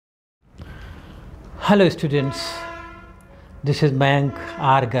Hello students, this is Mayank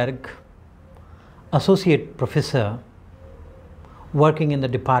Garg, Associate Professor working in the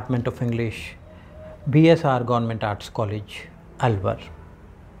Department of English, BSR Government Arts College, Alwar.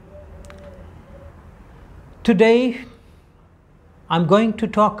 Today I'm going to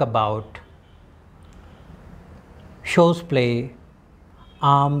talk about Shaw's play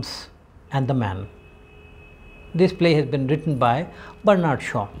Arms and the Man. This play has been written by Bernard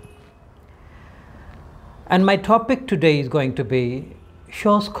Shaw. And my topic today is going to be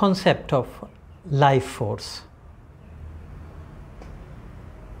Shaw's concept of life force.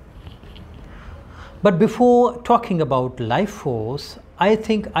 But before talking about life force, I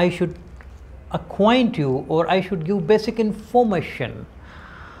think I should acquaint you, or I should give basic information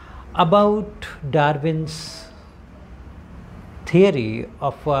about Darwin's theory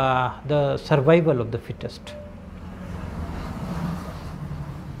of the survival of the fittest.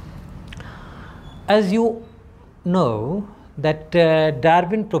 As you know that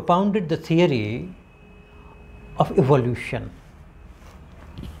Darwin propounded the theory of evolution.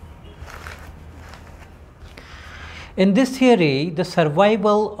 In this theory, the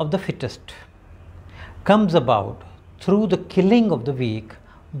survival of the fittest comes about through the killing of the weak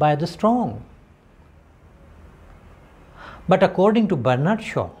by the strong. But according to Bernard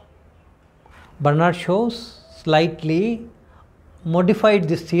Shaw slightly modified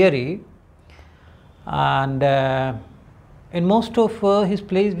this theory, and in most of his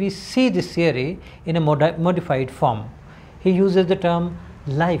plays we see this theory in a modified form. He uses the term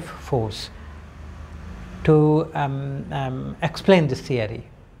life force to explain this theory.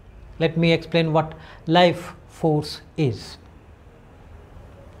 Let me explain what life force is.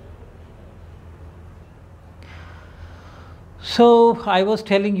 So I was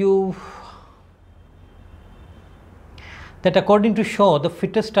telling you that according to Shaw, the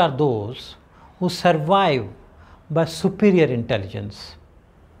fittest are those who survive by superior intelligence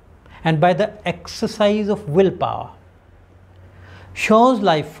and by the exercise of willpower. Shaw's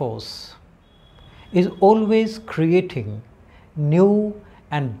life force is always creating new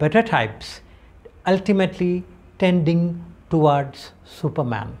and better types, ultimately tending towards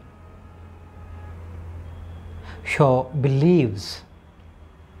Superman. Shaw believes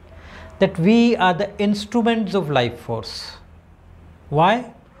that we are the instruments of life force.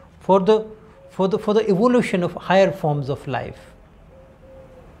 Why? For the evolution of higher forms of life.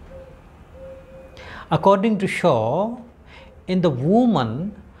 According to Shaw, in the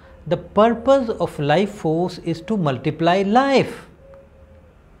woman, the purpose of life force is to multiply life.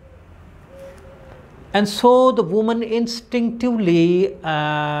 And so the woman instinctively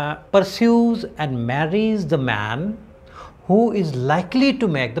pursues and marries the man who is likely to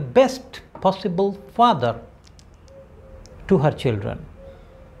make the best possible father to her children.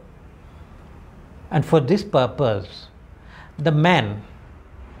 And for this purpose, the man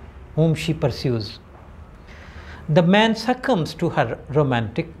whom she pursues, the man succumbs to her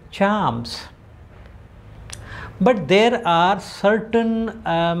romantic charms. But there are certain,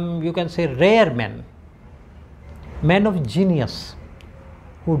 you can say, rare men of genius,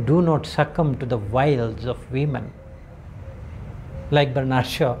 who do not succumb to the wiles of women, like Bernard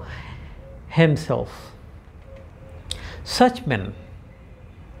Shaw himself. Such men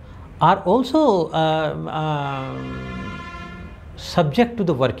are also subject to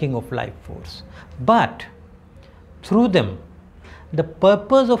the working of life force, but through them the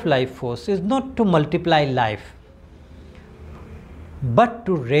purpose of life force is not to multiply life, but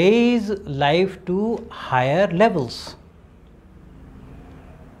to raise life to higher levels.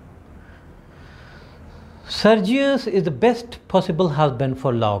 Sergius is the best possible husband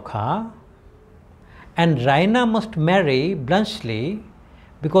for Lauka, and Raina must marry Bluntschli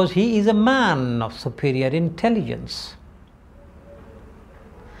because he is a man of superior intelligence.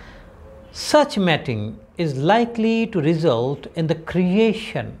 Such mating is likely to result in the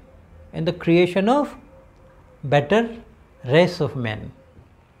creation of better race of men.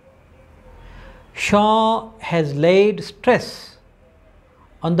 Shaw has laid stress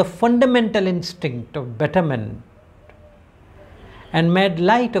on the fundamental instinct of betterment and made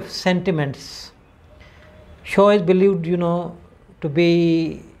light of sentiments. Shaw is believed, to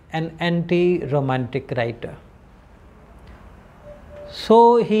be an anti-romantic writer.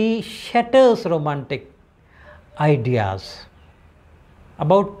 So he shatters romantic ideas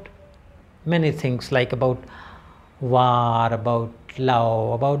about many things, like about war, about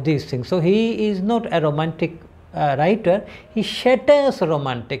love, about these things. So he is not a romantic writer. He shatters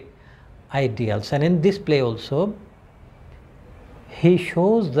romantic ideals. And in this play also, he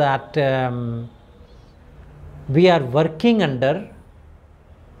shows that we are working under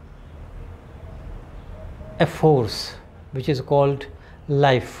a force which is called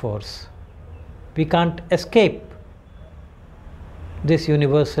life force. We can't escape this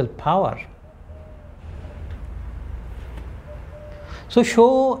universal power. So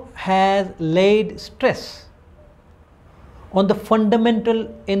Shaw has laid stress on the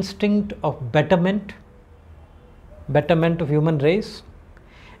fundamental instinct of betterment of human race,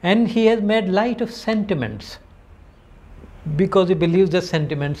 and he has made light of sentiments because he believes that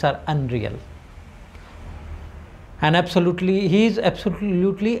sentiments are unreal. And he is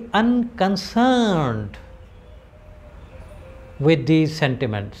absolutely unconcerned with these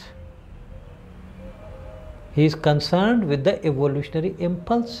sentiments. He is concerned with the evolutionary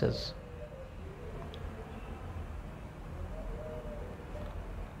impulses.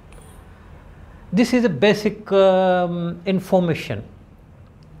 This is a basic information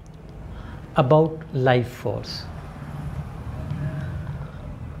about life force.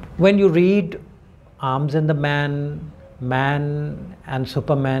 When you read Arms and the Man, Man and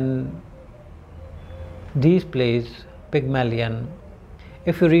Superman, these plays, Pygmalion,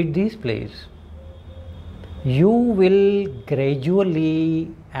 if you read these plays, you will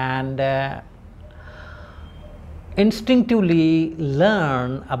gradually and instinctively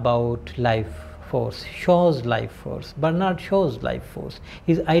learn about life force, Shaw's life force, Bernard Shaw's life force,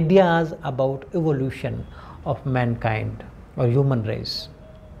 his ideas about evolution of mankind or human race.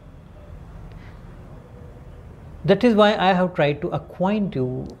 That is why I have tried to acquaint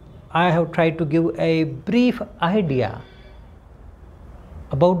you, I have tried to give a brief idea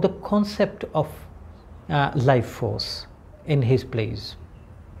about the concept of life force in his plays.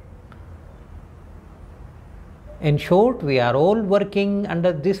 In short, we are all working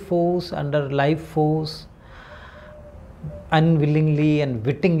under this force, under life force, unwillingly and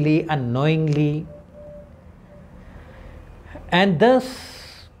wittingly, unknowingly, and thus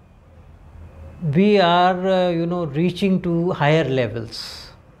we are reaching to higher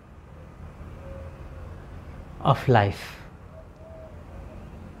levels of life.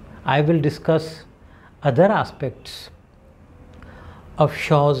 I will discuss other aspects of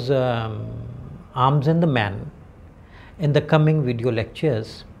Shaw's Arms and the Man in the coming video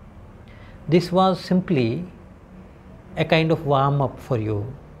lectures. This was simply a kind of warm-up for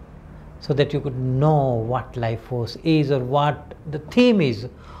you so that you could know what life force is or what the theme is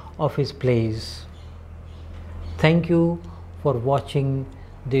of his plays. Thank you for watching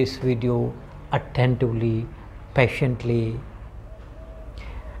this video attentively, patiently,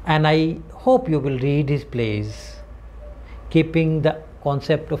 and I hope you will read his plays keeping the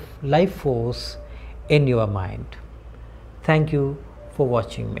concept of life force in your mind. Thank you for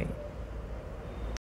watching me.